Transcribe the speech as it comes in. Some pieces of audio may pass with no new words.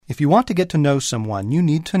If you want to get to know someone, you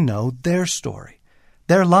need to know their story.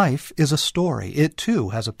 Their life is a story. It, too,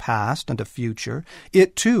 has a past and a future.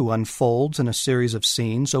 It, too, unfolds in a series of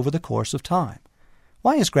scenes over the course of time.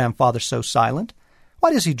 Why is Grandfather so silent?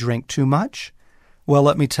 Why does he drink too much? Well,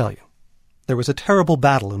 let me tell you. There was a terrible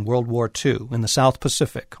battle in World War II in the South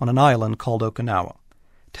Pacific on an island called Okinawa.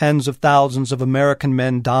 Tens of thousands of American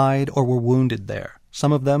men died or were wounded there.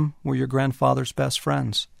 Some of them were your grandfather's best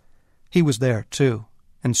friends. He was there, too,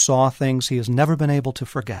 and saw things he has never been able to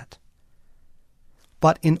forget.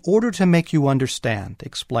 But in order to make you understand,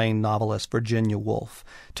 explained novelist Virginia Woolf,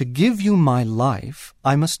 to give you my life,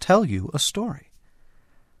 I must tell you a story.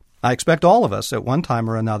 I expect all of us, at one time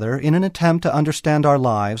or another, in an attempt to understand our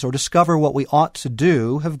lives or discover what we ought to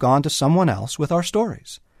do, have gone to someone else with our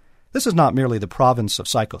stories. This is not merely the province of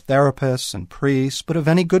psychotherapists and priests, but of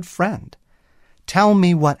any good friend. Tell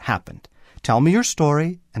me what happened. Tell me your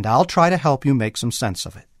story, and I'll try to help you make some sense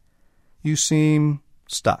of it. You seem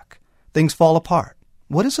stuck. Things fall apart.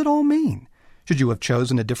 What does it all mean? Should you have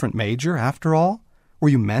chosen a different major, after all? Were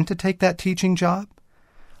you meant to take that teaching job?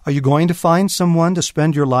 Are you going to find someone to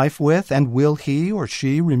spend your life with, and will he or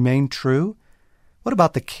she remain true? What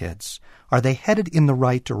about the kids? Are they headed in the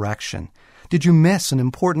right direction? Did you miss an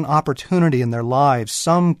important opportunity in their lives,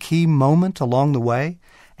 some key moment along the way?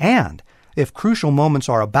 And if crucial moments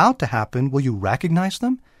are about to happen, will you recognize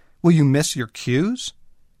them? Will you miss your cues?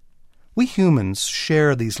 We humans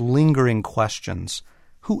share these lingering questions.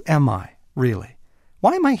 Who am I, really?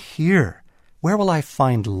 Why am I here? Where will I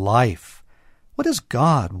find life? What does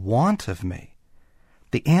God want of me?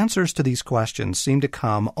 The answers to these questions seem to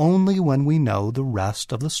come only when we know the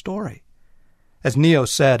rest of the story. As Neo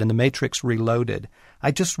said in The Matrix Reloaded,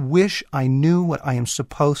 I just wish I knew what I am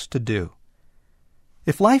supposed to do.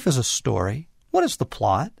 If life is a story, what is the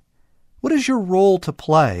plot? What is your role to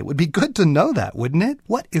play? It would be good to know that, wouldn't it?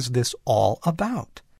 What is this all about?